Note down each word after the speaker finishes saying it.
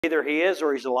Either He is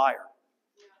or He's a liar.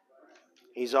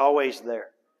 He's always there.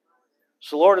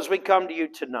 So Lord, as we come to You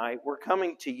tonight, we're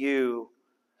coming to You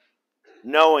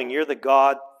knowing You're the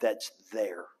God that's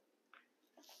there.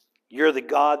 You're the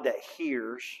God that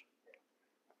hears.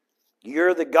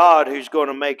 You're the God who's going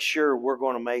to make sure we're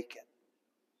going to make it.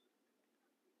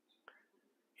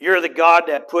 You're the God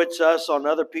that puts us on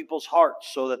other people's hearts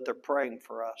so that they're praying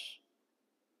for us.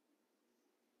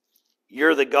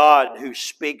 You're the God who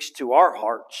speaks to our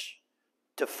hearts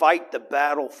to fight the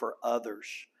battle for others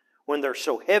when they're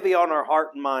so heavy on our heart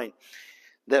and mind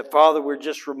that, Father, we're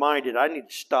just reminded, I need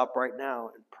to stop right now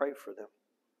and pray for them.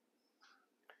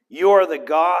 You are the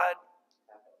God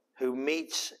who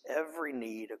meets every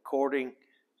need according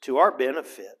to our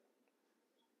benefit,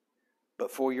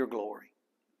 but for Your glory.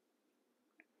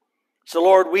 So,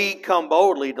 Lord, we come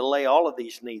boldly to lay all of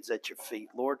these needs at Your feet,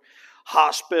 Lord.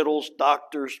 Hospitals,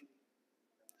 doctors,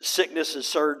 sickness and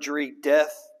surgery,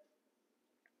 death,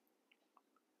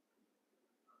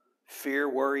 fear,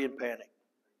 worry, and panic.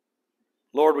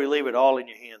 Lord, we leave it all in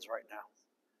Your hands right now,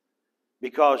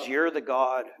 because You're the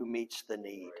God who meets the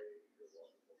need,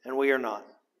 and we are not.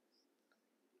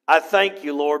 I thank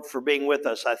You, Lord, for being with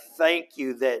us. I thank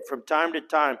You that from time to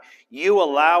time You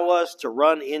allow us to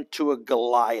run into a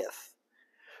Goliath.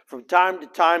 From time to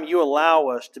time You allow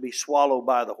us to be swallowed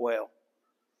by the whale.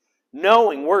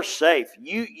 Knowing we're safe.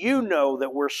 You know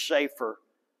that we're safer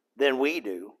than we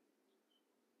do.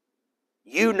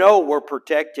 You know we're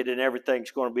protected and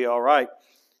everything's going to be all right.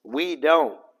 We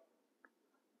don't.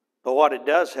 But what it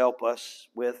does help us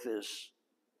with is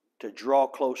to draw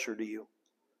closer to You.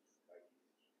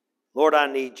 Lord,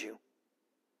 I need You.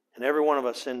 And every one of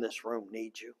us in this room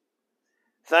needs You.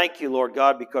 Thank You, Lord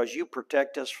God, because You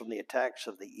protect us from the attacks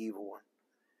of the evil one.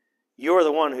 You are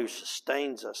the one who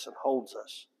sustains us and holds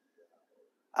us.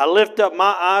 I lift up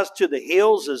my eyes to the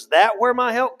hills. Is that where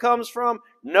my help comes from?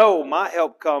 No, my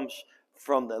help comes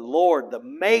from the Lord, the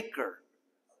maker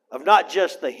of not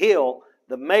just the hill,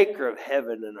 the maker of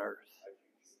heaven and earth.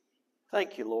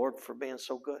 Thank You, Lord, for being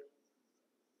so good.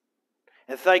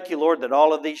 And thank You, Lord, that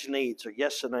all of these needs are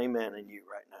yes and amen in You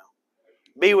right now.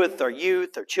 Be with our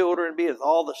youth, our children, be with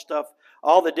all the stuff,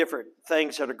 all the different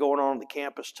things that are going on the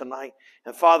campus tonight.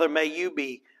 And Father, may You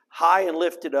be high and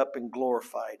lifted up and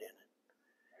glorified in it.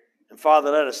 And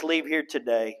Father, let us leave here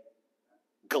today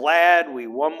glad we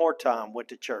one more time went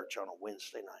to church on a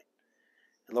Wednesday night.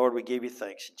 And Lord, we give You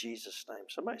thanks in Jesus' name.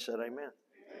 Somebody said amen.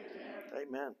 Amen.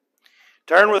 Amen.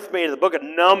 Turn with me to the book of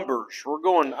Numbers.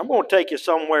 I'm going to take you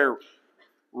somewhere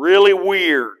really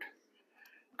weird,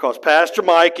 because Pastor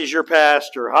Mike is your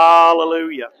pastor.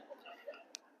 Hallelujah.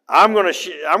 I'm going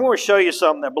to show you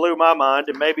something that blew my mind,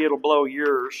 and maybe it'll blow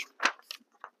yours.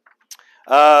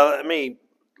 Let me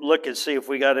look and see if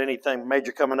we got anything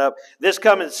major coming up. This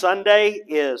coming Sunday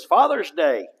is Father's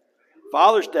Day.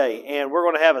 Father's Day, and we're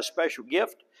going to have a special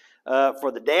gift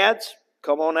for the dads.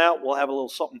 Come on out. We'll have a little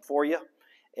something for you.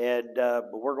 And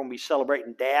but we're going to be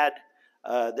celebrating Dad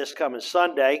this coming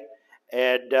Sunday.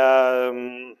 And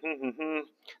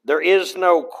there is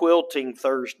no quilting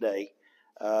Thursday.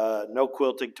 No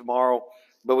quilting tomorrow.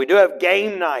 But we do have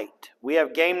game night. We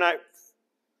have game night.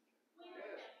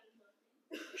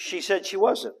 She said she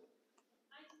wasn't.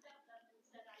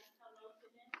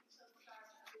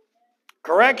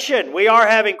 Correction. We are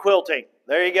having quilting.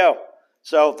 There you go.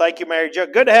 So thank you, Mary Jo.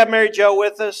 Good to have Mary Jo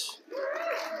with us.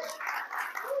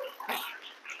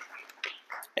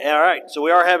 All right. So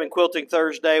we are having quilting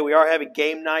Thursday. We are having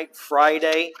game night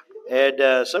Friday.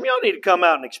 And some of y'all need to come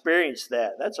out and experience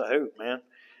that. That's a hoot, man.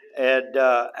 And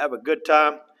have a good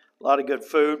time. A lot of good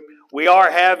food. We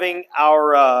are having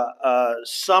our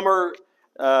summertime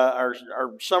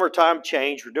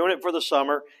change. We're doing it for the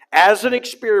summer as an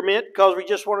experiment because we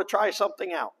just want to try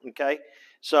something out. Okay,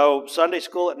 so Sunday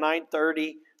school at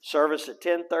 9:30, service at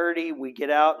 10:30. We get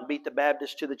out and beat the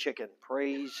Baptist to the chicken.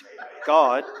 Praise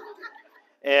God.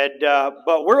 And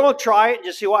but we're going to try it and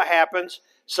just see what happens.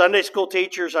 Sunday school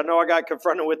teachers, I know I got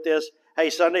confronted with this. Hey,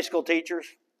 Sunday school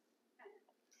teachers,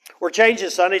 we're changing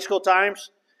Sunday school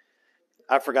times.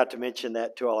 I forgot to mention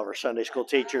that to all of our Sunday school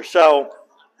teachers. So,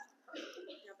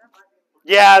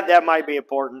 yeah, that might be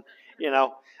important, you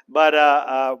know. But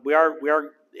we are,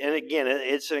 and again,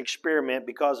 it's an experiment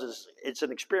because it's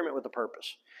an experiment with a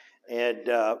purpose, and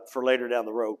for later down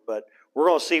the road. But we're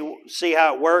going to see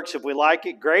how it works. If we like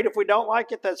it, great. If we don't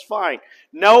like it, that's fine.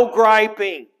 No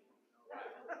griping.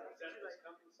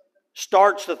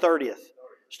 Starts the 30th.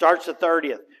 Starts the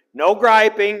 30th. No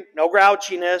griping, no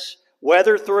grouchiness.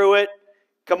 Weather through it.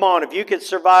 Come on, if you could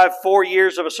survive 4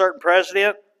 years of a certain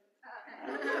president.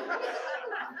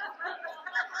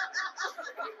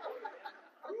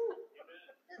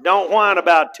 Don't whine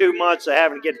about 2 months of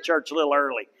having to get to church a little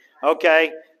early.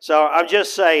 Okay? So I'm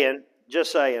just saying.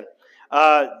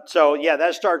 So yeah,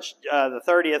 that starts the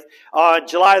 30th. On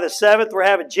July the 7th, we're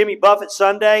having Jimmy Buffett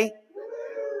Sunday.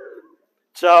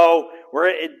 So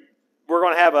we're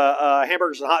going to have a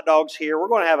hamburgers and hot dogs here. We're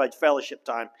going to have a fellowship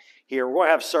time here. We're going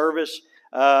to have service.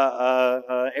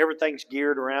 Everything's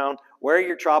geared around. Wear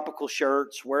your tropical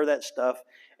shirts. Wear that stuff.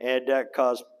 And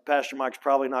because Pastor Mike's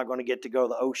probably not going to get to go to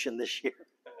the ocean this year.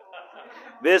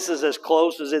 This is as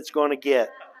close as it's going to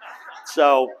get.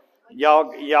 So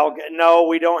y'all no,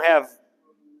 we don't have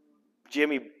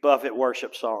Jimmy Buffett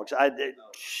worship songs.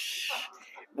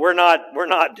 We're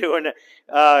not doing it.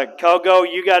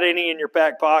 Kogo, you got any in your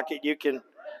back pocket? You can.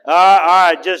 All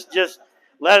right, just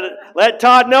let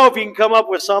Todd know if you can come up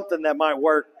with something that might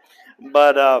work.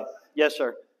 But yes,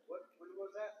 sir. When was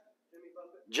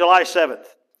that? July 7th,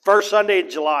 first Sunday in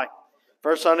July.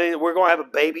 First Sunday, we're going to have a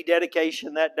baby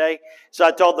dedication that day. So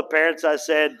I told the parents, I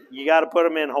said, you got to put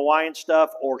them in Hawaiian stuff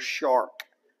or shark,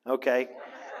 okay,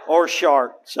 or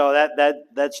shark. So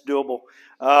that's doable.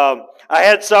 I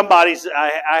had somebody's.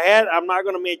 I'm not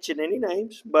going to mention any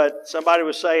names, but somebody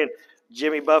was saying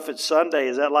Jimmy Buffett's Sunday.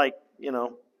 Is that like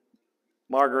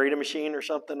margarita machine or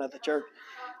something at the church?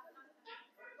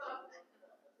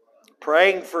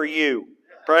 Praying for you.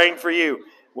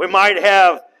 We might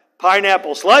have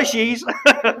pineapple slushies,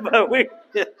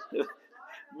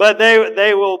 but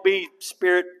they will be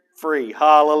spirit free.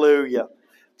 Hallelujah.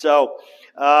 So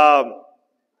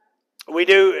we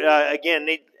do again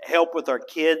need help with our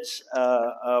kids.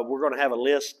 We're going to have a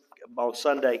list on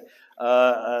Sunday.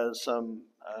 Some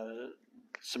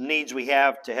needs we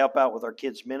have to help out with our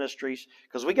kids' ministries,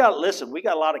 because we got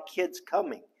a lot of kids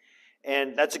coming,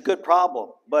 and that's a good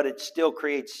problem, but it still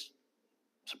creates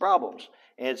some problems.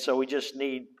 And so we just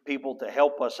need people to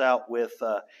help us out with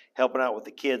helping out with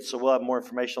the kids. So we'll have more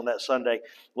information on that Sunday.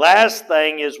 Last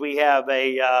thing is we have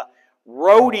a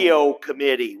rodeo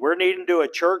committee. We're needing to do a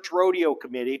church rodeo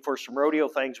committee for some rodeo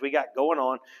things we got going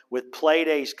on with play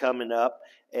days coming up.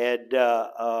 And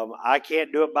I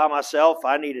can't do it by myself.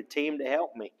 I need a team to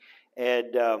help me.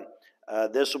 And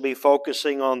this will be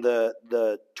focusing on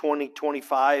the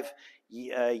 2025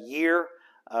 year.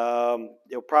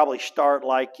 It'll probably start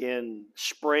like in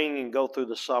spring and go through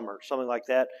the summer, something like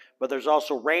that. But there's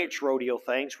also ranch rodeo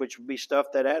things, which would be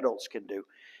stuff that adults can do.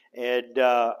 And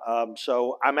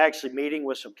so I'm actually meeting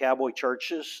with some cowboy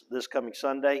churches this coming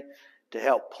Sunday to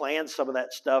help plan some of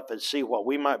that stuff and see what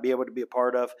we might be able to be a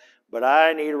part of. But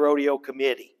I need a rodeo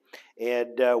committee.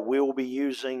 And we will be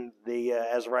using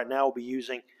as of right now, we'll be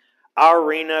using our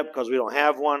arena because we don't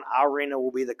have one. Our arena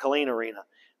will be the Killeen Arena.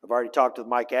 I've already talked with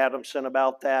Mike Adamson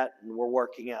about that, and we're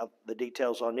working out the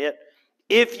details on it.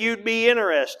 If you'd be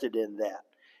interested in that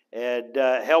and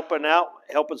helping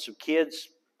some kids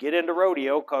get into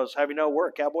rodeo, because we're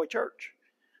a cowboy church.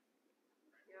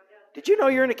 Did you know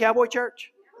you're in a cowboy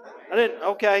church? I didn't.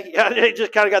 Okay, yeah, I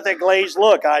just kind of got that glazed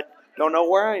look. I don't know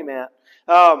where I'm at.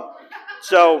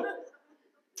 So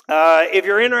if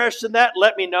you're interested in that,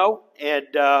 let me know and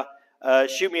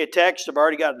shoot me a text. I've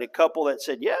already gotten a couple that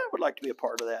said, yeah, I would like to be a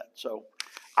part of that. So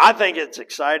I think it's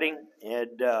exciting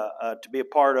and to be a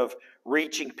part of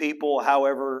reaching people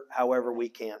however we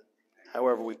can.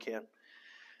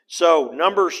 So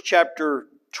Numbers chapter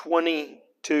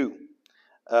 22.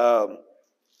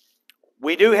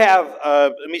 We do have,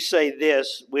 let me say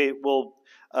this, we will,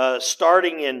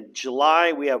 starting in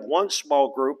July, we have one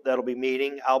small group that'll be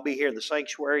meeting. I'll be here in the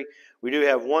sanctuary. We do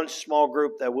have one small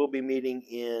group that will be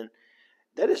meeting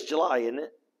that is July, isn't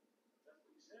it?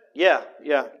 Yeah,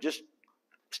 just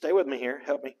stay with me here,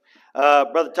 help me.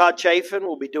 Brother Todd Chafin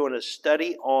will be doing a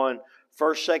study on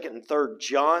 1st, 2nd, and 3rd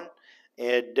John,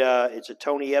 and it's a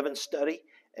Tony Evans study,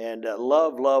 and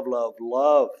love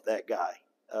that guy,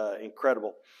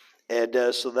 incredible.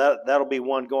 And so that'll be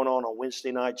one going on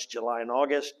Wednesday nights, July and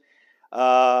August.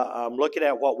 I'm looking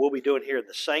at what we'll be doing here at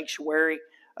the sanctuary.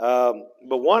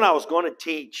 But one I was going to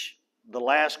teach the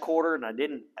last quarter, and I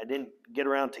didn't get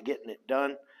around to getting it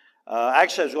done.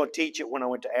 Actually, I was going to teach it when I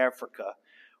went to Africa.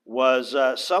 Was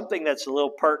something that's a little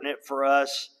pertinent for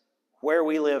us where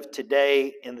we live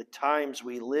today and the times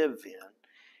we live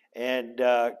in. And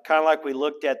kind of like we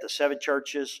looked at the 7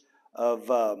 churches of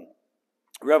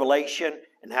Revelation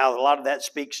and how a lot of that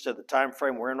speaks to the time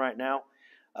frame we're in right now.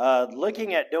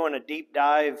 Looking at doing a deep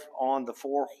dive on the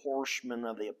 4 horsemen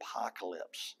of the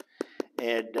apocalypse.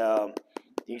 And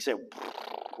you say,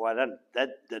 "Why that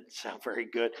doesn't sound very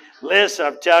good." Listen,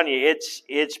 I'm telling you,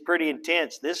 it's pretty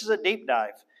intense. This is a deep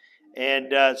dive.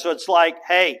 And so it's like,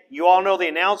 hey, you all know the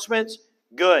announcements?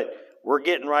 Good. We're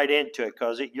getting right into it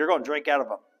because you're going to drink out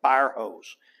of a fire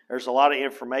hose. There's a lot of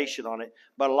information on it,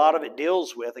 but a lot of it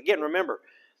deals with, again, remember,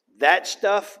 that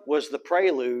stuff was the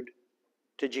prelude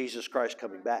to Jesus Christ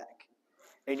coming back.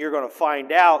 And you're going to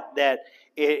find out that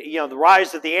the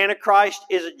rise of the Antichrist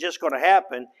isn't just going to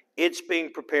happen. It's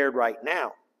being prepared right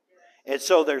now. And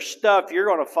so there's stuff you're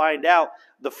going to find out.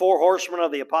 The 4 horsemen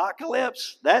of the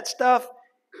apocalypse, that stuff,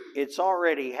 it's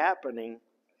already happening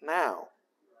now.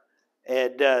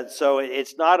 And so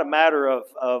it's not a matter of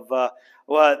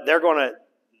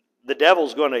the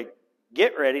devil's going to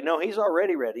get ready. No, he's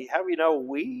already ready. How do you know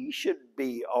we should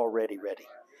be already ready?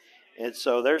 And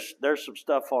so there's some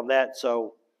stuff on that.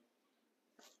 So,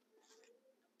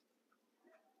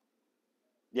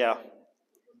 yeah.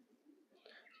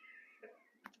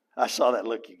 I saw that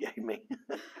look you gave me.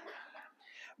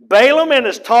 Balaam and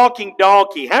his talking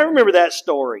donkey. I remember that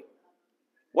story.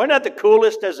 Wasn't that the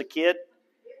coolest as a kid?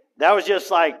 That was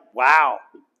just like, wow,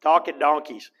 talking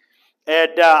donkeys.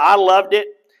 And I loved it.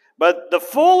 But the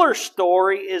fuller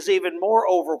story is even more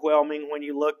overwhelming when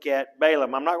you look at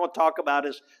Balaam. I'm not going to talk about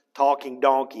his talking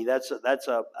donkey. That's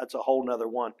a whole nother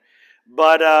one.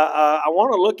 But I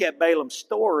want to look at Balaam's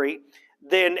story.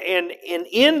 Then, and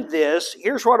in this,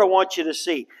 here's what I want you to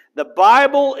see. The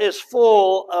Bible is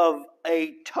full of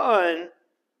a ton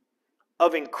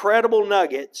of incredible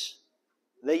nuggets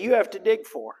that you have to dig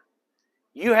for.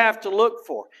 You have to look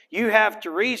for. You have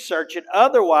to research it.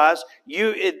 Otherwise,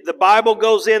 the Bible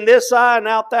goes in this eye and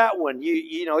out that one.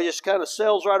 It just kind of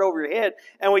sails right over your head.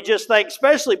 And we just think,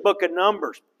 especially Book of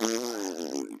Numbers.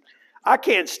 I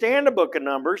can't stand the Book of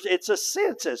Numbers. It's a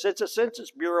census. It's a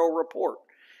Census Bureau report.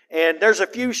 And there's a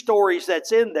few stories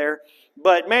that's in there.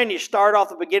 But man, you start off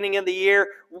the beginning of the year.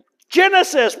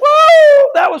 Genesis, woo!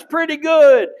 That was pretty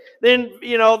good. Then,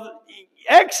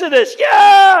 Exodus,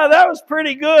 yeah, that was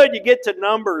pretty good. You get to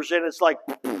Numbers and it's like,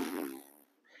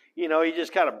 you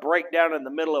just kind of break down in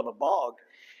the middle of a bog.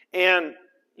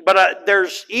 But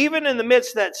there's, even in the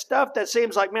midst of that stuff, that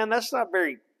seems like, man, that's not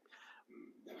very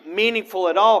meaningful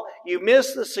at all. You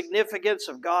miss the significance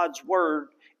of God's Word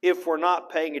if we're not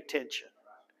paying attention.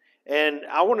 And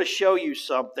I want to show you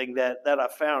something that I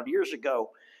found years ago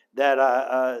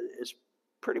that is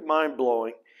pretty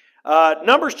mind-blowing.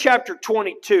 Numbers chapter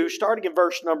 22, starting in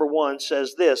verse number 1,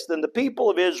 says this: Then the people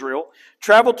of Israel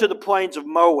traveled to the plains of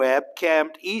Moab,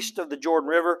 camped east of the Jordan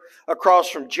River, across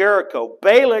from Jericho.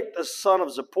 Balak, the son of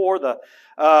Zippor, the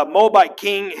Moabite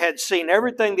king, had seen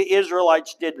everything the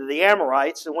Israelites did to the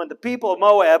Amorites. And when the people of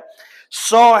Moab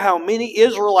saw how many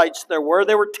Israelites there were,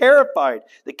 they were terrified.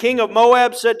 The king of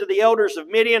Moab said to the elders of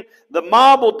Midian, "The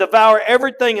mob will devour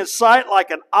everything in sight like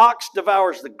an ox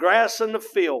devours the grass in the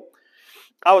field."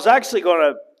 I was actually going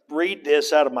to read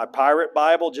this out of my Pirate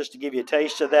Bible just to give you a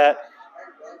taste of that.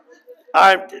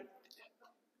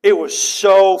 It was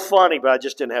so funny, but I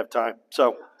just didn't have time.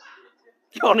 So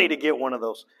y'all need to get one of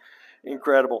those.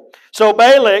 Incredible. So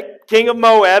Balak, king of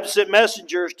Moab, sent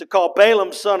messengers to call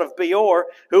Balaam, son of Beor,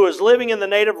 who was living in the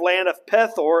native land of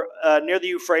Pethor near the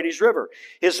Euphrates River.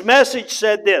 His message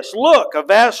said this: Look, a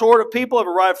vast horde of people have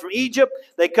arrived from Egypt.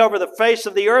 They cover the face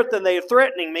of the earth and they are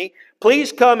threatening me.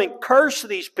 Please come and curse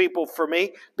these people for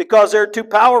me because they're too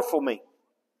powerful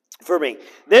for me.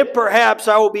 Then perhaps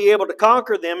I will be able to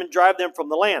conquer them and drive them from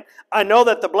the land. I know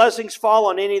that the blessings fall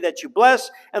on any that you bless,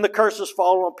 and the curses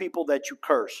fall on people that you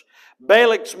curse.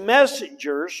 Balak's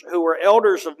messengers, who were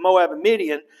elders of Moab and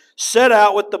Midian, set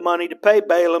out with the money to pay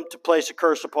Balaam to place a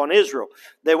curse upon Israel.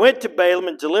 They went to Balaam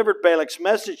and delivered Balak's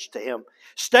message to him.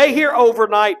 Stay here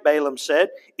overnight, Balaam said.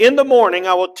 In the morning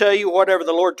I will tell you whatever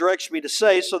the Lord directs me to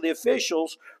say. So the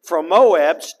officials from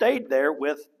Moab stayed there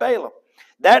with Balaam.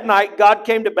 That night God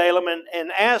came to Balaam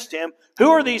and asked him, "Who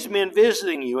are these men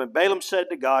visiting you?" And Balaam said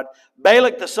to God,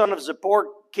 "Balak the son of Zippor,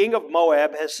 king of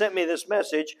Moab, has sent me this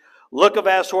message. Look, a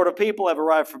vast horde of people have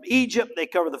arrived from Egypt. They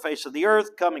cover the face of the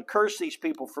earth. Come and curse these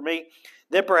people for me.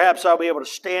 Then perhaps I'll be able to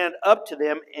stand up to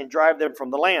them and drive them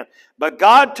from the land." But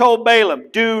God told Balaam,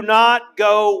 "Do not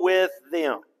go with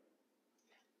them.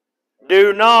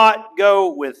 Do not go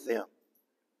with them.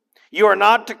 You are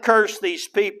not to curse these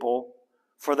people,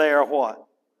 for they are what?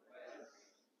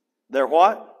 They're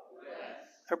what?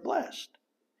 They're blessed."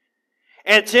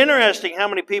 And it's interesting how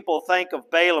many people think of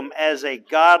Balaam as a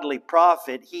godly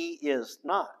prophet. He is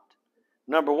not.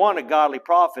 Number one, a godly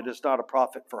prophet is not a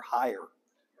prophet for hire.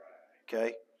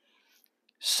 Okay?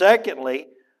 Secondly,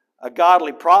 a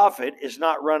godly prophet is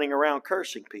not running around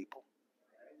cursing people.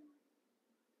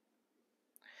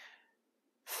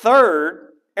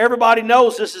 Third, everybody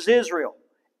knows this is Israel.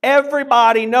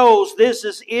 Everybody knows this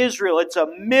is Israel. It's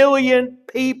 1 million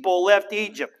people left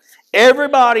Egypt.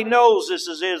 Everybody knows this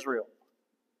is Israel.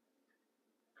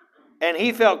 And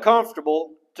he felt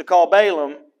comfortable to call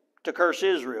Balaam to curse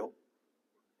Israel.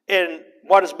 And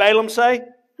what does Balaam say?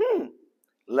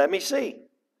 Let me see.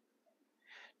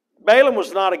 Balaam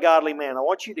was not a godly man. I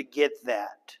want you to get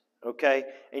that. Okay?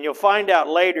 And you'll find out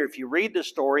later if you read the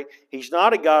story, he's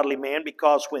not a godly man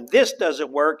because when this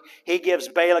doesn't work, he gives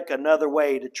Balak another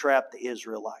way to trap the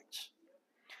Israelites.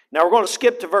 Now we're going to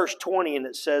skip to verse 20 and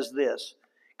it says this.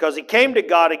 Because he came to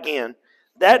God again.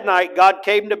 That night God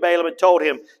came to Balaam and told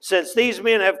him, since these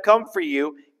men have come for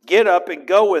you, get up and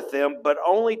go with them, but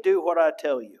only do what I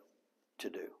tell you to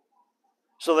do.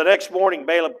 So the next morning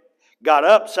Balaam got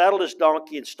up, saddled his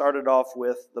donkey, and started off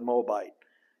with the Moabite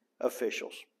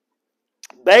officials.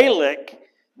 Balak,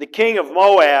 the king of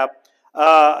Moab,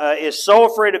 is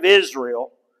so afraid of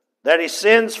Israel that he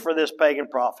sends for this pagan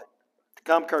prophet to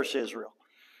come curse Israel.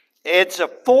 It's a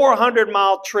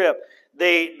 400-mile trip.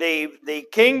 The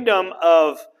kingdom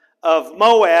of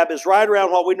Moab is right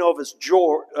around what we know of as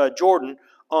Jordan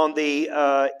on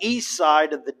the east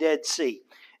side of the Dead Sea.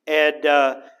 And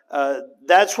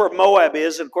that's where Moab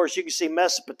is. And of course, you can see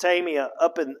Mesopotamia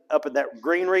up in that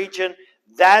green region.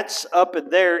 That's up in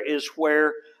there is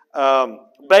where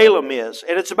Balaam is.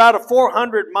 And it's about a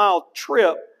 400-mile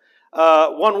trip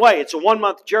one way. It's a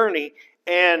 1-month journey.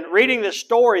 And reading this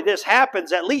story, this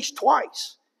happens at least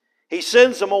twice. He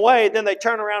sends them away, then they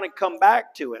turn around and come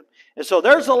back to him. And so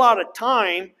there's a lot of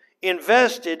time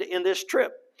invested in this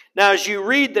trip. Now, as you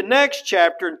read the next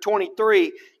chapter in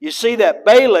 23, you see that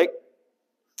Balak,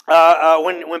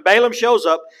 when Balaam shows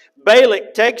up,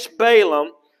 Balak takes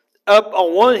Balaam up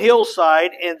on one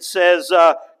hillside and says,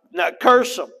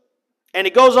 curse him. And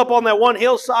he goes up on that one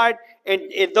hillside, and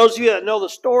those of you that know the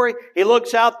story, he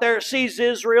looks out there, sees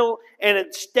Israel, and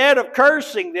instead of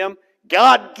cursing them,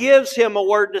 God gives him a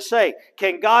word to say.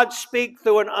 Can God speak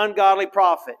through an ungodly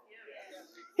prophet?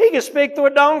 He can speak through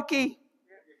a donkey.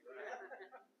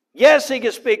 Yes, he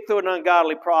can speak through an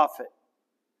ungodly prophet.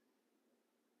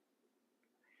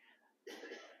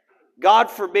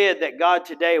 God forbid that God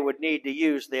today would need to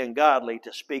use the ungodly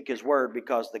to speak His word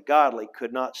because the godly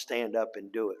could not stand up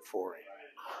and do it for Him.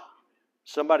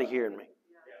 Somebody hearing me?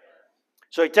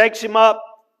 So he takes him up,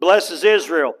 blesses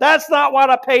Israel. That's not what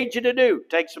I paid you to do.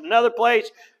 Takes him another place,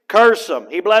 curse him.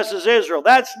 He blesses Israel.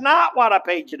 That's not what I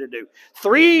paid you to do.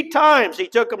 3 times he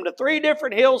took him to 3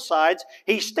 different hillsides.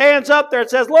 He stands up there and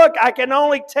says, look, I can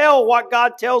only tell what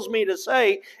God tells me to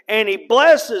say. And he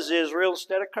blesses Israel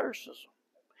instead of curses them.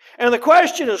 And the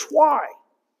question is why?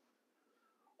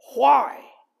 Why?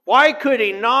 Why could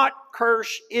he not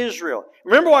curse Israel?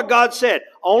 Remember what God said,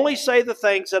 only say the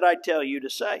things that I tell you to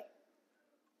say.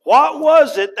 What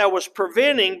was it that was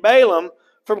preventing Balaam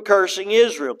from cursing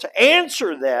Israel? To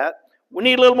answer that, we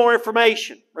need a little more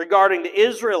information regarding the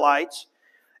Israelites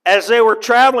as they were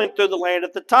traveling through the land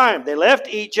at the time. They left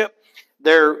Egypt.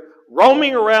 They're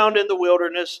roaming around in the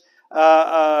wilderness,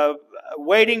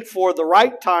 waiting for the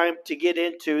right time to get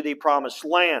into the promised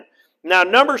land. Now,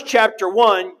 Numbers chapter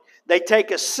 1, they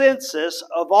take a census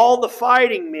of all the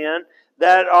fighting men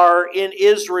that are in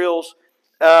Israel's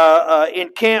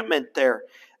encampment there.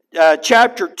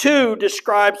 Chapter 2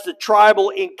 describes the tribal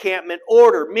encampment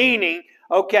order, meaning,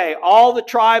 okay, all the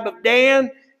tribe of Dan,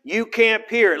 you camp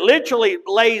here. It literally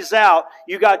lays out,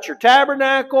 you got your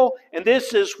tabernacle, and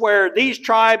this is where these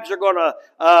tribes are going to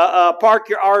park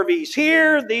your RVs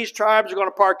here. These tribes are going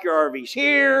to park your RVs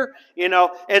here, you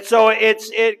know. And so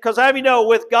because how do you know,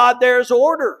 with God there's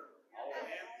order.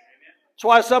 That's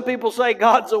why some people say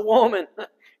God's a woman,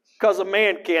 because a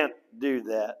man can't do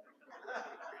that.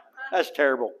 That's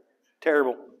terrible.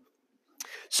 Terrible.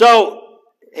 So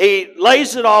he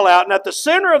lays it all out, and at the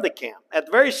center of the camp, at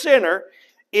the very center,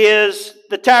 is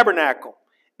the tabernacle.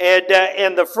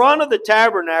 And the front of the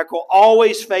tabernacle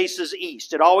always faces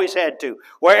east. It always had to.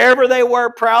 Wherever they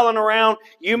were prowling around,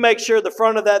 you make sure the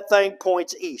front of that thing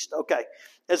points east. Okay.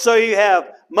 And so you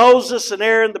have Moses and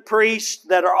Aaron the priests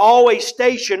that are always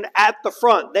stationed at the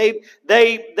front. They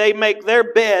make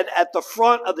their bed at the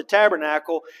front of the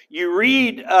tabernacle. You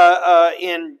read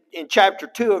in chapter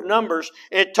 2 of Numbers,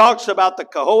 and it talks about the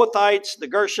Kohathites, the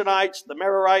Gershonites, the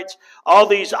Merarites, all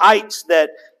these ites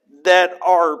that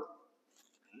are,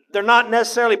 they're not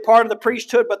necessarily part of the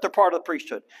priesthood, but they're part of the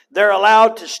priesthood. They're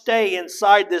allowed to stay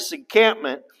inside this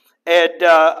encampment. And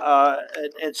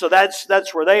so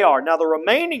that's where they are. Now the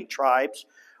remaining tribes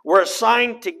were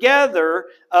assigned together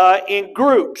in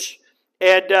groups.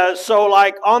 And so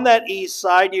like on that east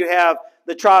side you have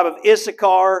the tribe of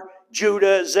Issachar,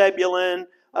 Judah, Zebulun.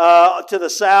 To the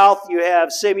south you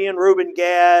have Simeon, Reuben,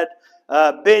 Gad,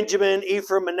 Benjamin,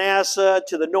 Ephraim, Manasseh.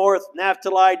 To the north,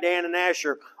 Naphtali, Dan, and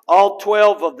Asher. All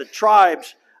 12 of the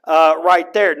tribes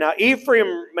right there. Now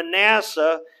Ephraim,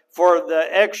 Manasseh, for the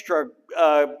extra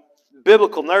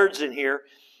biblical nerds in here.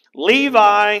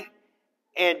 Levi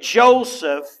and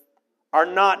Joseph are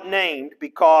not named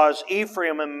because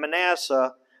Ephraim and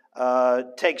Manasseh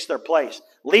takes their place.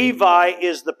 Levi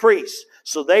is the priest,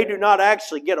 so they do not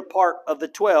actually get a part of the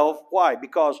 12. Why?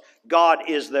 Because God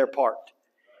is their part.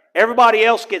 Everybody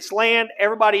else gets land,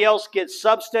 everybody else gets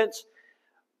substance,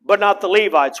 but not the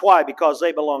Levites. Why? Because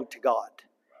they belong to God.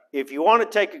 If you want to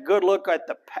take a good look at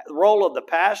the role of the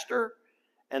pastor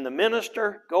and the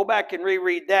minister, go back and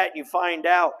reread that, and you find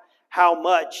out how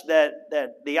much that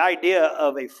the idea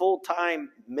of a full-time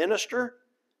minister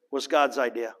was God's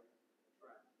idea.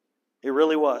 It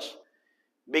really was.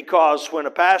 Because when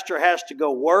a pastor has to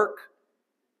go work,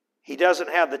 he doesn't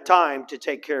have the time to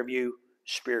take care of you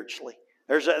spiritually.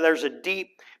 There's a deep,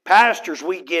 pastors,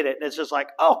 we get it. And it's just like,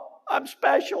 oh, I'm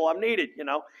special, I'm needed, you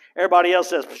know. Everybody else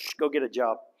says, go get a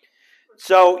job.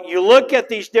 So you look at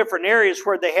these different areas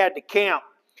where they had to camp.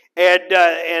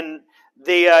 And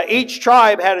each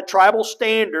tribe had a tribal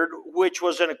standard, which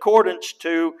was in accordance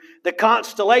to the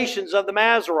constellations of the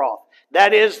Mazzaroth.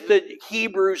 That is the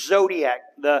Hebrew zodiac.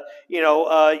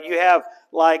 You have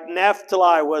like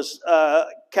Naphtali was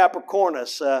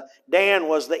Capricornus, Dan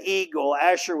was the eagle,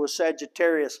 Asher was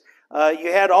Sagittarius.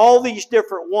 You had all these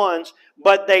different ones,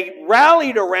 but they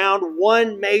rallied around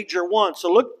one major one. So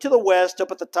look to the west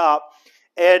up at the top,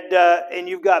 and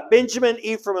you've got Benjamin,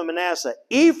 Ephraim, and Manasseh.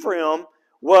 Ephraim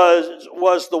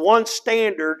was the one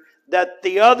standard that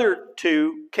the other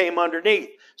two came underneath.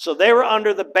 So they were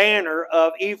under the banner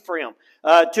of Ephraim.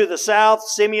 To the south,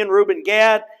 Simeon, Reuben,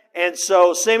 Gad. And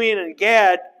so Simeon and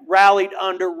Gad rallied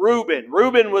under Reuben.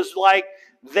 Reuben was like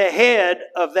the head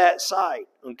of that side.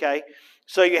 Okay?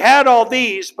 So you had all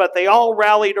these, but they all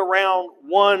rallied around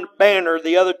one banner.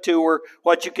 The other two were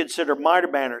what you consider minor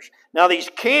banners. Now these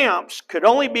camps could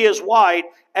only be as wide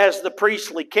as the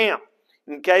priestly camp.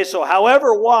 Okay, so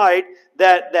however wide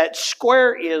that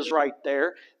square is right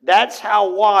there, that's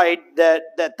how wide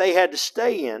that they had to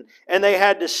stay in. And they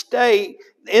had to stay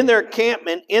in their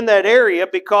encampment in that area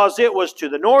because it was to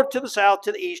the north, to the south,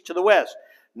 to the east, to the west.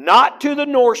 Not to the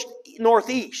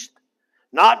northeast.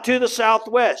 Not to the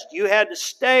southwest. You had to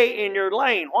stay in your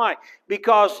lane. Why?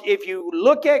 Because if you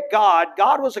look at God,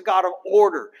 God was a God of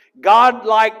order. God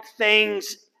liked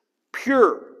things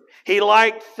pure. He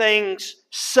liked things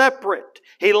separate.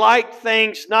 He liked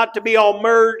things not to be all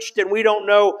merged and we don't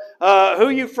know who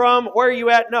you from, where you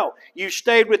at. No, you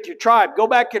stayed with your tribe. Go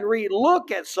back and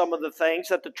re-look at some of the things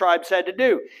that the tribes had to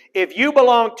do. If you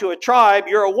belong to a tribe,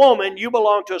 you're a woman, you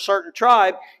belong to a certain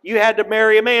tribe, you had to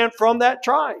marry a man from that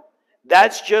tribe.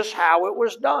 That's just how it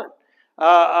was done.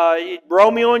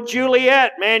 Romeo and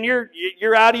Juliet, man,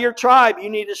 you're out of your tribe. You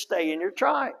need to stay in your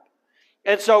tribe.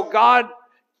 And so God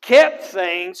kept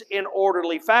things in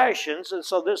orderly fashions, and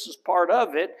so this is part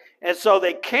of it. And so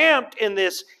they camped in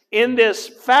this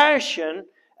fashion,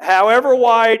 however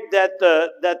wide that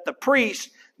the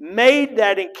priest made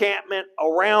that encampment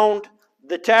around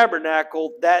the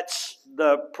tabernacle. That's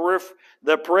the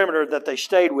perimeter that they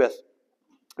stayed with.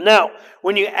 Now,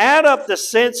 when you add up the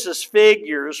census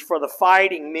figures for the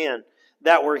fighting men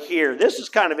that were here, this is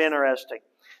kind of interesting.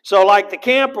 So like the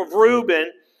camp of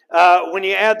Reuben, when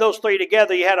you add those three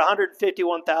together, you had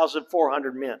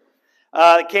 151,400 men.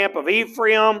 The camp of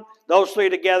Ephraim, those three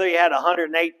together, you had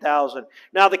 108,000.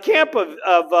 Now the camp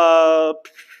of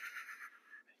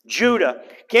Judah.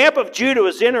 Camp of Judah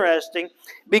was interesting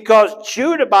because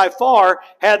Judah by far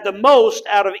had the most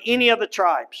out of any of the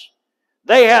tribes.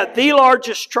 They had the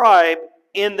largest tribe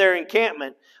in their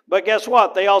encampment, but guess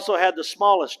what? They also had the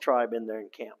smallest tribe in their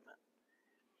encampment.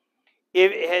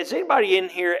 Has anybody in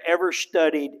here ever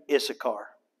studied Issachar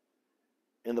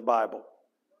in the Bible?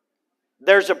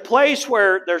 There's a place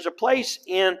right as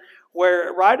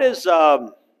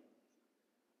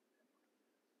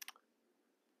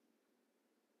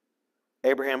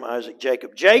Abraham, Isaac,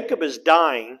 Jacob. Jacob is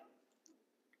dying,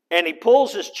 and he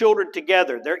pulls his children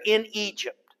together. They're in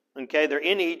Egypt. Okay, they're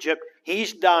in Egypt.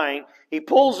 He's dying. He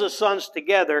pulls his sons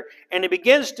together, and he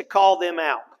begins to call them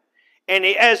out. And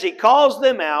as he calls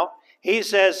them out, he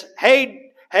says, who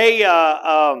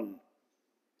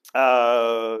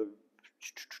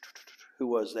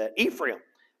was that? Ephraim.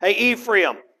 Hey,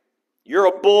 Ephraim, you're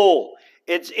a bull.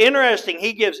 It's interesting.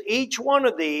 He gives each one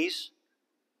of these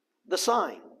the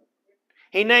sign.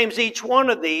 He names each one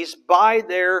of these by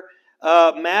their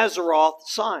Mazzaroth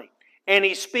sign. And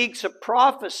he speaks a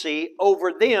prophecy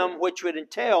over them, which would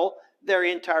entail their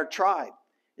entire tribe.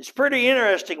 It's pretty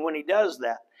interesting when he does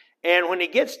that. And when he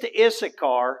gets to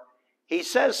Issachar, he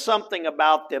says something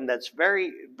about them that's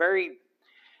very, very...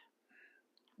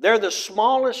 They're the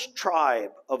smallest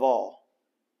tribe of all.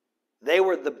 They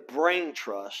were the brain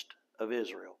trust of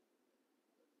Israel.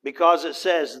 Because it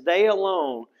says they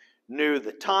alone knew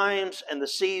the times and the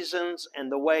seasons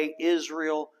and the way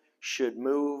Israel should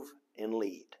move and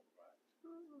lead.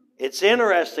 It's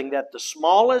interesting that the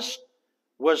smallest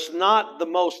was not the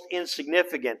most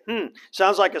insignificant.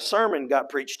 Sounds like a sermon got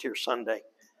preached here Sunday.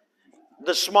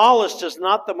 The smallest is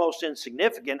not the most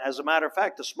insignificant. As a matter of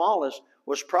fact, the smallest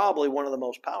was probably one of the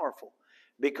most powerful,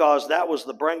 because that was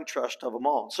the brain trust of them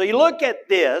all. So you look at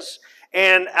this,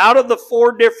 and out of the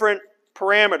 4 different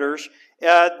parameters,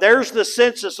 there's the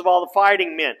census of all the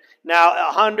fighting men. Now,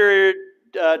 100,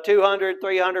 200,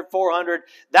 300, 400,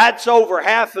 that's over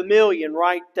 500,000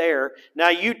 right there. Now,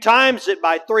 you times it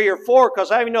by 3 or 4, because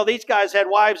I even know these guys had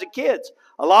wives and kids.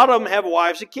 A lot of them have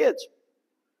wives and kids.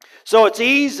 So it's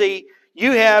easy.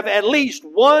 You have at least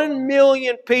 1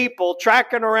 million people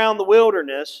tracking around the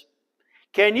wilderness.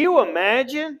 Can you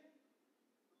imagine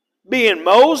being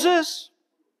Moses,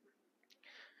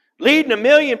 leading 1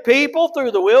 million people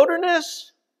through the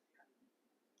wilderness?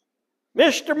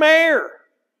 Mr. Mayor,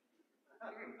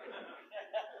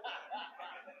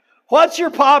 what's your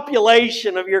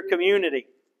population of your community?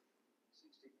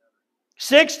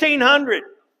 1,600.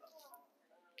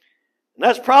 And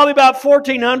that's probably about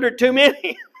 1,400 too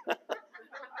many.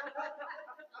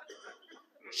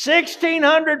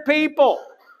 1,600 people.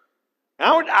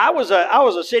 I was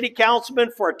a city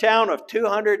councilman for a town of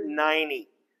 290.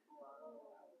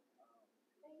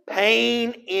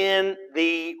 Pain in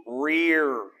the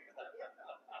rear.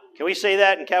 Can we say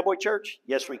that in Cowboy Church?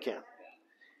 Yes, we can.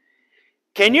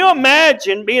 Can you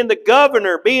imagine being the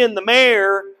governor, being the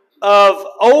mayor of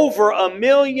over 1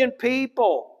 million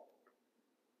people?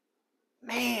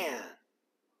 Man.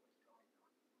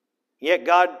 Yet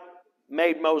God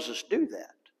made Moses do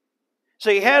that. So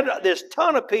he had this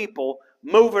ton of people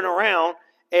moving around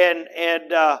and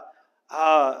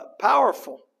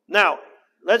powerful. Now,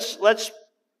 let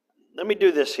me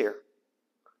do this here.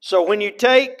 So when you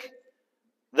take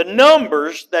the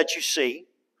numbers that you see,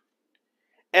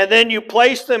 and then you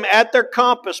place them at their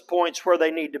compass points where they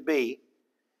need to be,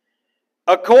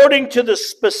 according to the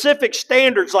specific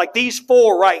standards, like these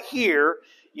 4 right here,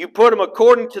 you put them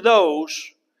according to those.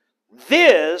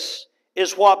 This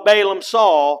is what Balaam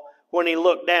saw when he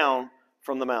looked down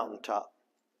from the mountaintop.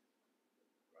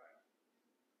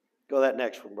 Go to that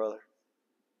next one, brother.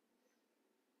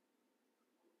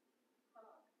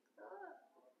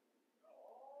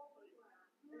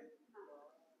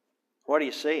 What are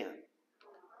you seeing?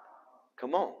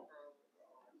 Come on.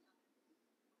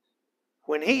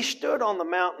 When he stood on the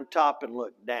mountaintop and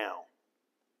looked down,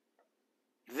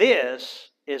 this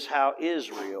is how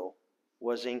Israel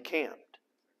was encamped.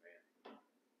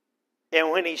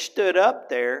 And when he stood up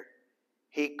there,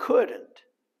 he couldn't.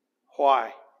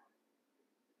 Why?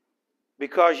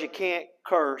 Because you can't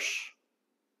curse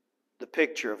the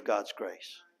picture of God's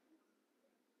grace.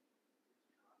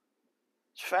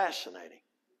 It's fascinating.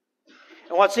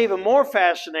 And what's even more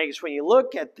fascinating is when you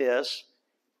look at this,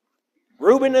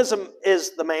 Reuben is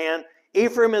the man,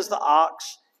 Ephraim is the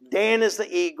ox, Dan is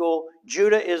the eagle,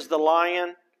 Judah is the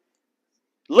lion.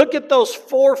 Look at those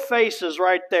 4 faces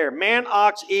right there. Man,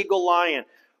 ox, eagle, lion.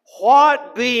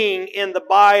 What being in the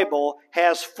Bible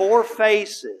has 4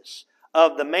 faces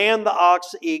of the man, the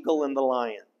ox, the eagle, and the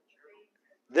lion?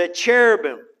 The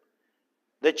cherubim.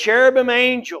 The cherubim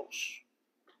angels.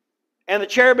 And the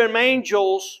cherubim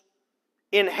angels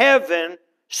in heaven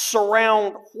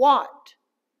surround what?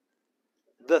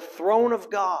 The throne of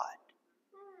God.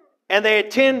 And they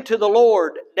attend to the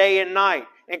Lord day and night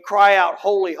and cry out,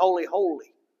 "Holy, holy,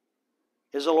 holy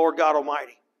is the Lord God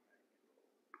Almighty."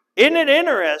 Isn't it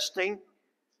interesting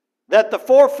that the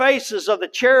 4 faces of the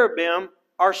cherubim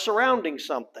are surrounding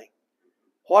something?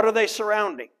 What are they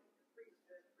surrounding?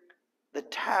 The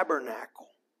tabernacle,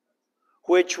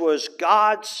 which was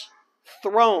God's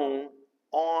throne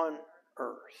on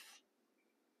earth.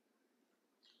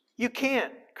 You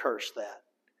can't curse that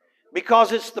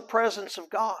because it's the presence of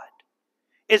God.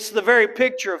 It's the very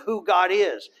picture of who God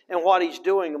is and what He's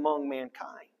doing among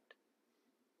mankind.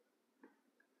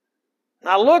 And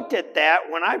I looked at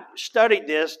that when I studied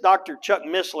this. Dr. Chuck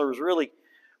Missler really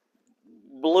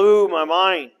blew my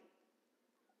mind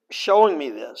showing me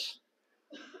this.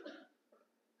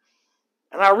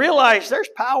 And I realized there's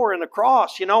power in the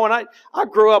cross. You know, when I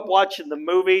grew up watching the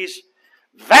movies,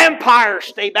 vampires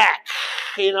stay back,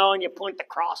 you know, and you point the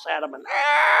cross at them and,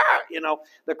 you know,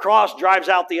 the cross drives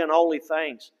out the unholy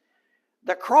things.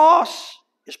 The cross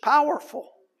is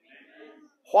powerful.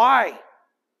 Why?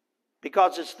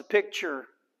 Because it's the picture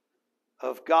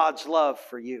of God's love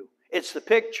for you. It's the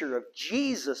picture of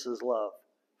Jesus' love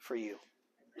for you.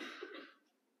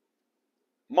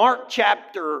 Mark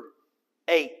chapter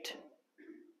 8.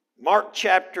 Mark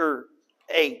chapter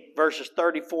 8, verses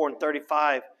 34 and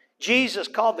 35. Jesus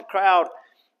called the crowd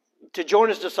to join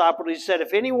His disciples. He said,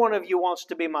 if any one of you wants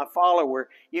to be my follower,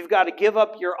 you've got to give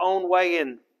up your own way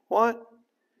and what?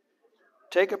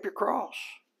 Take up your cross.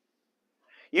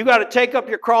 You've got to take up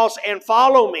your cross and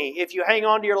follow me. If you hang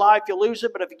on to your life, you'll lose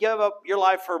it. But if you give up your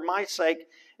life for my sake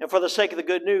and for the sake of the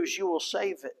good news, you will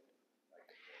save it.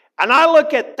 And I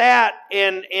look at that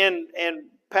and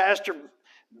Pastor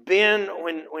Ben,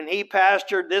 when he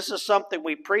pastored, this is something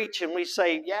we preach and we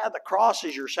say, yeah, the cross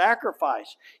is your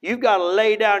sacrifice. You've got to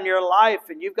lay down your life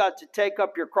and you've got to take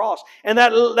up your cross. And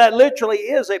that literally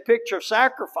is a picture of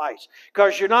sacrifice,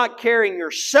 because you're not carrying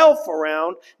yourself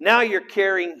around, now you're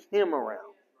carrying Him around.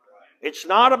 It's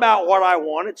not about what I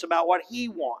want, it's about what He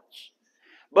wants.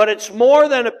 But it's more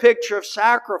than a picture of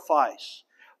sacrifice.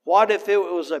 What if it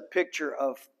was a picture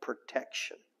of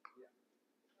protection?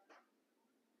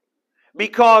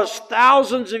 Because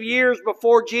thousands of years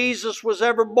before Jesus was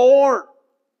ever born,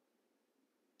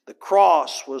 the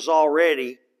cross was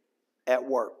already at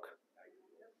work.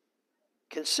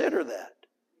 Consider that.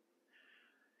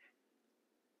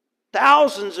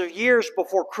 Thousands of years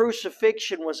before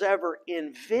crucifixion was ever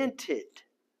invented.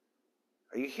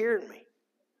 Are you hearing me?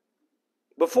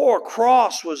 Before a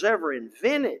cross was ever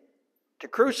invented to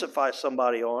crucify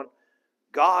somebody on,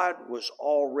 God was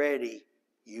already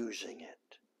using it.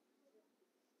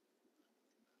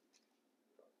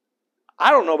 I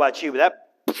don't know about you, but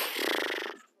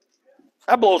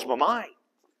that blows my mind.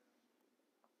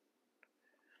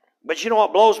 But you know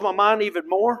what blows my mind even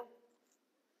more?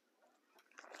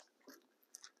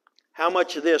 How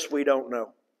much of this we don't know.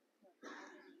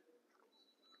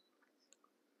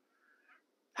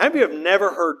 How many of you have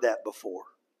never heard that before?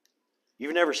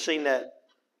 You've never seen that?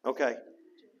 Okay.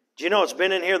 Do you know it's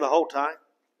been in here the whole time?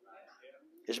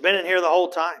 It's been in here the whole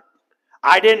time.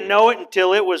 I didn't know it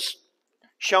until it was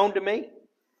shown to me.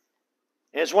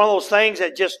 And it's one of those things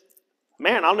that just,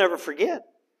 man, I'll never forget.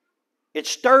 It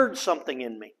stirred something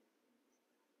in me.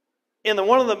 In the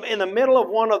middle of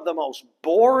one of the most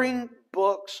boring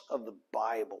books of the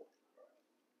Bible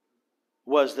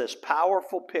was this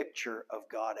powerful picture of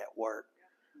God at work.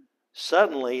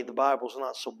 Suddenly, the Bible's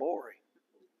not so boring.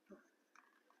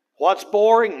 What's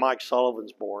boring? Mike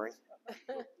Sullivan's boring.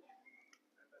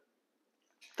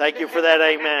 Thank you for that,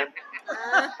 amen.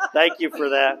 Thank you for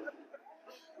that.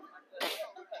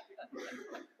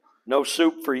 No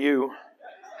soup for you.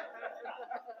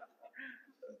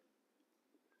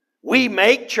 We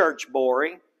make church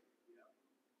boring.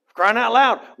 Crying out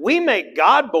loud. We make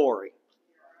God boring.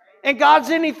 And God's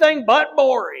anything but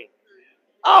boring.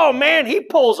 Oh man, He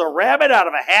pulls a rabbit out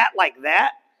of a hat like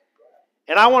that.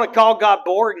 And I want to call God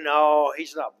boring? No,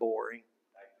 He's not boring.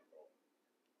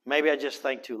 Maybe I just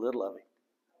think too little of Him.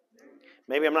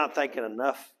 Maybe I'm not thinking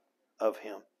enough of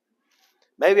Him.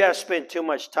 Maybe I spend too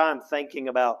much time thinking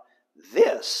about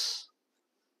this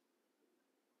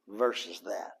versus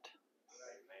that.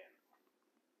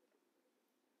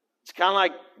 It's kind of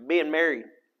like being married.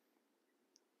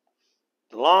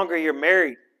 The longer you're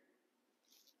married,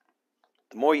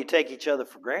 the more you take each other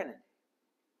for granted.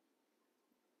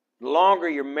 The longer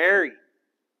you're married,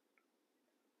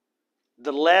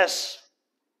 the less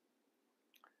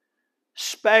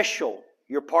special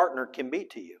your partner can be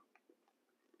to you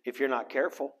if you're not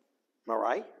careful. Am I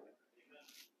right?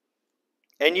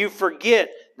 And you forget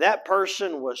that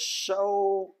person was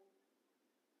so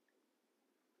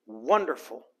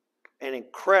wonderful and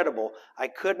incredible. I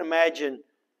couldn't imagine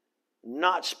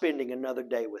not spending another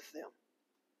day with them.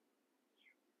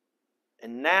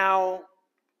 And now,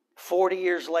 40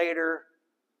 years later,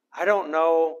 I don't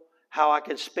know how I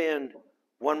can spend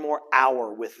one more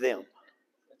hour with them.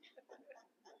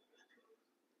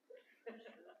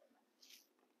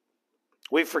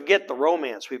 We forget the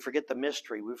romance. We forget the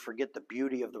mystery. We forget the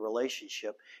beauty of the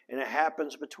relationship. And it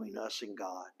happens between us and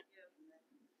God.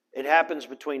 It happens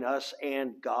between us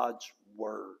and God's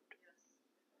Word.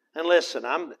 And listen,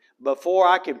 before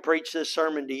I can preach this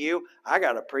sermon to you, I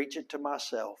got to preach it to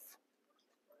myself.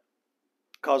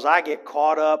 Because I get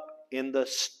caught up in the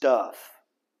stuff.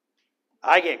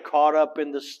 I get caught up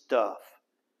in the stuff.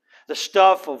 The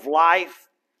stuff of life.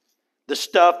 The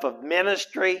stuff of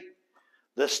ministry.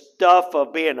 The stuff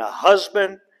of being a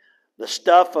husband. The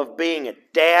stuff of being a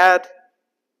dad.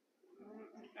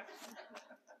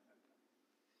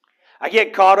 I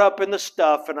get caught up in the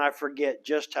stuff and I forget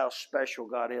just how special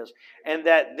God is. And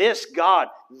that this God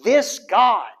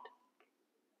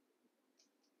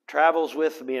travels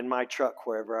with me in my truck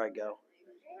wherever I go.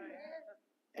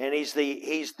 And He's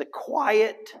the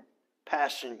quiet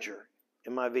passenger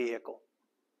in my vehicle.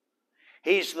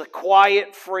 He's the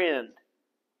quiet friend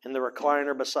in the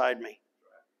recliner beside me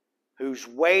who's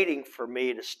waiting for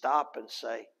me to stop and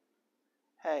say,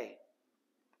 hey,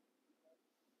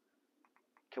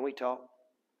 can we talk?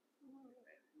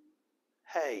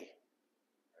 Hey,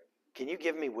 can you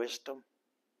give me wisdom?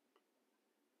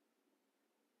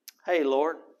 Hey,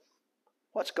 Lord,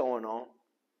 what's going on?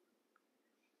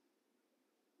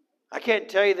 I can't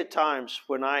tell you the times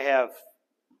when I have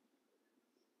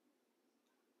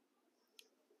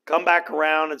come back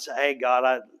around and say, hey,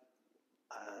 God,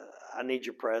 I need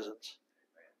your presence.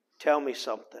 Tell me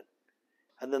something.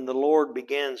 And then the Lord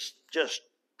begins just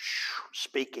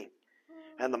speaking.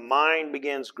 And the mind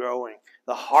begins growing.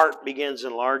 The heart begins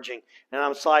enlarging. And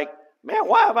I'm like, man,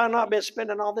 why have I not been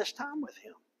spending all this time with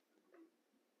Him?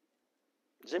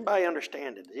 Does anybody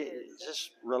understand it? Is this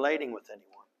relating with anyone?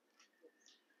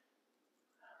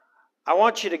 I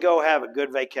want you to go have a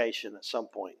good vacation at some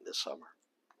point this summer.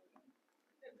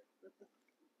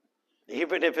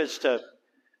 Even if it's to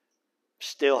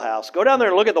Stillhouse. Go down there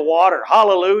and look at the water.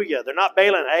 Hallelujah. They're not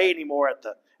baling hay anymore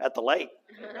at the lake.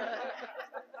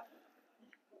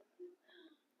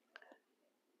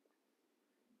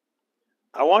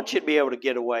 I want you to be able to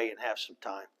get away and have some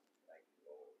time.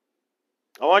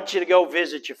 I want you to go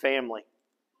visit your family.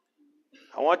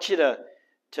 I want you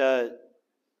to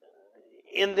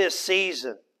in this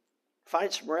season,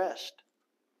 find some rest.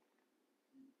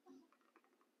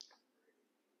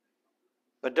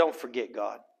 But don't forget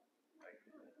God.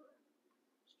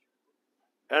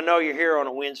 I know you're here on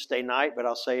a Wednesday night, but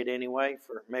I'll say it anyway,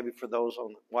 maybe for those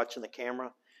watching the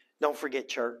camera. Don't forget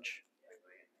church.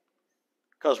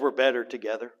 Because we're better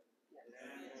together.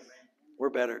 We're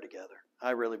better together.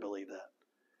 I really believe that.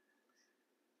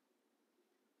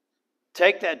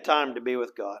 Take that time to be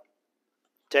with God.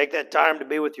 Take that time to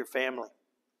be with your family.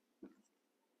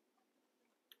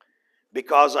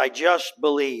 Because I just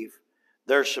believe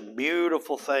there's some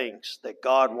beautiful things that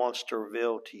God wants to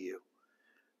reveal to you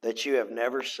that you have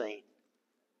never seen.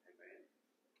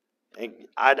 And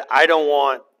I don't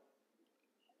want,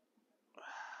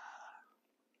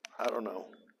 I don't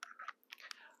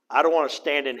want to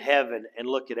stand in heaven and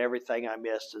look at everything I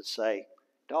missed and say,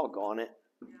 doggone it.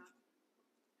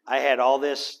 I had all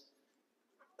this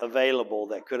available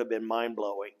that could have been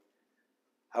mind-blowing.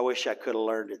 I wish I could have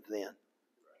learned it then.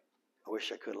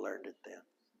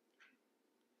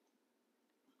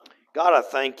 God, I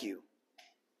thank you.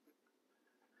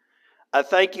 I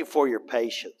thank you for your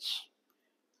patience.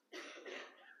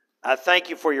 I thank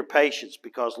you for your patience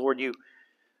because, Lord,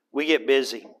 we get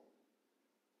busy.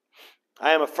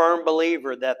 I am a firm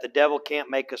believer that the devil can't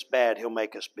make us bad. He'll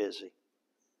make us busy.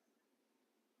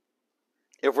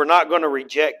 If we're not going to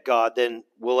reject God, then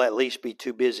we'll at least be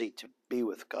too busy to be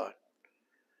with God,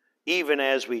 even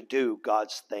as we do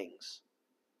God's things.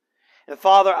 And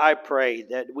Father, I pray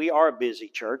that we are a busy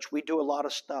church. We do a lot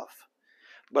of stuff.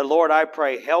 But Lord, I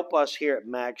pray, help us here at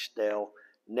Maxdale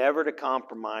never to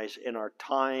compromise in our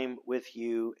time with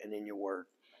you and in your word.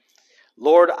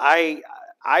 Lord, I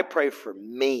pray for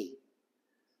me.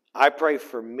 I pray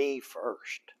for me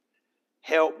first.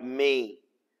 Help me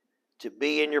to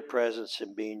be in your presence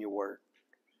and be in your word.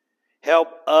 Help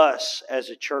us as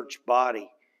a church body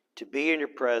to be in your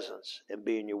presence and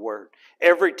be in your word.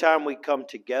 Every time we come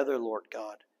together, Lord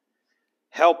God,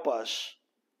 help us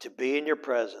to be in your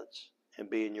presence and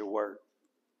be in your word.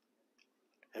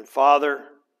 And Father,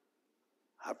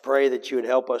 I pray that you would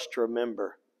help us to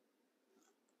remember,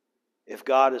 if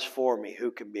God is for me,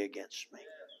 who can be against me?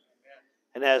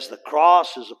 And as the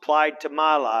cross is applied to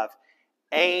my life,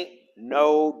 ain't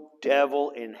no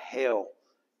devil in hell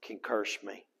can curse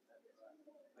me.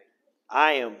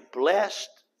 I am blessed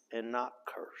and not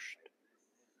cursed.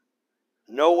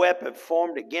 No weapon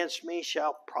formed against me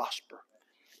shall prosper.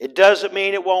 It doesn't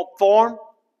mean it won't form.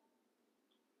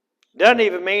 Doesn't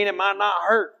even mean it might not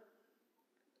hurt.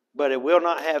 But it will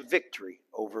not have victory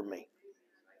over me.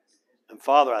 And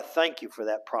Father, I thank you for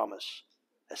that promise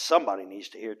that somebody needs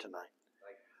to hear tonight.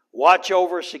 Watch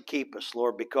over us and keep us,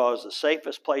 Lord, because the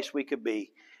safest place we could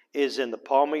be is in the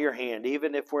palm of your hand,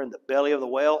 even if we're in the belly of the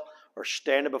whale or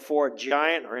standing before a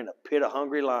giant or in a pit of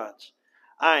hungry lions.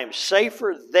 I am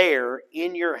safer there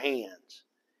in your hands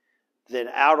than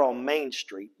out on Main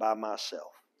Street by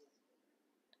myself.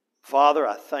 Father,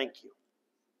 I thank you.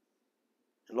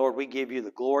 And Lord, we give you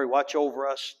the glory. Watch over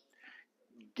us.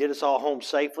 Get us all home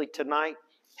safely tonight.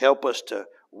 Help us to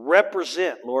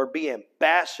represent, Lord, be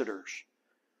ambassadors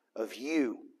of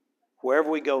you wherever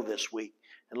we go this week.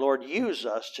 And Lord, use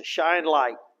us to shine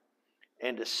light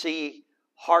and to see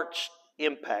hearts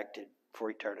impacted for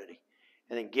eternity.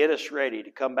 And then get us ready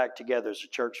to come back together as a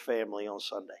church family on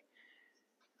Sunday.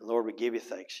 And Lord, we give you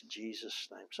thanks in Jesus'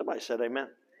 name. Somebody said amen.